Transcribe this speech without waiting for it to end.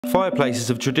Fireplaces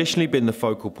have traditionally been the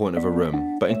focal point of a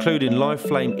room, but including live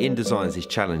flame in designs is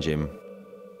challenging.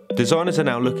 Designers are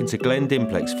now looking to Glen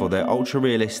Dimplex for their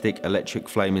ultra-realistic electric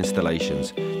flame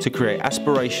installations to create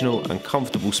aspirational and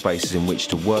comfortable spaces in which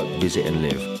to work, visit and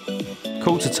live.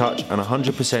 Cool to touch and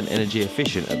 100% energy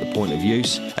efficient at the point of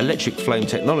use, electric flame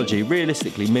technology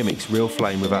realistically mimics real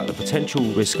flame without the potential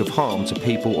risk of harm to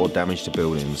people or damage to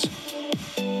buildings.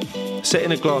 Set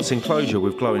in a glass enclosure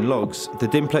with glowing logs, the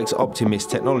Dimplex Opti-myst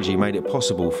technology made it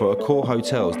possible for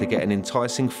AccorHotels to get an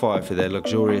enticing fire for their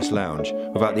luxurious lounge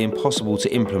without the impossible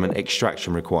to implement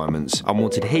extraction requirements,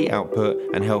 unwanted heat output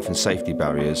and health and safety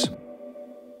barriers.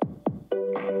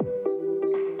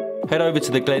 Head over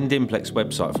to the Glen Dimplex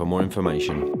website for more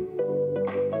information.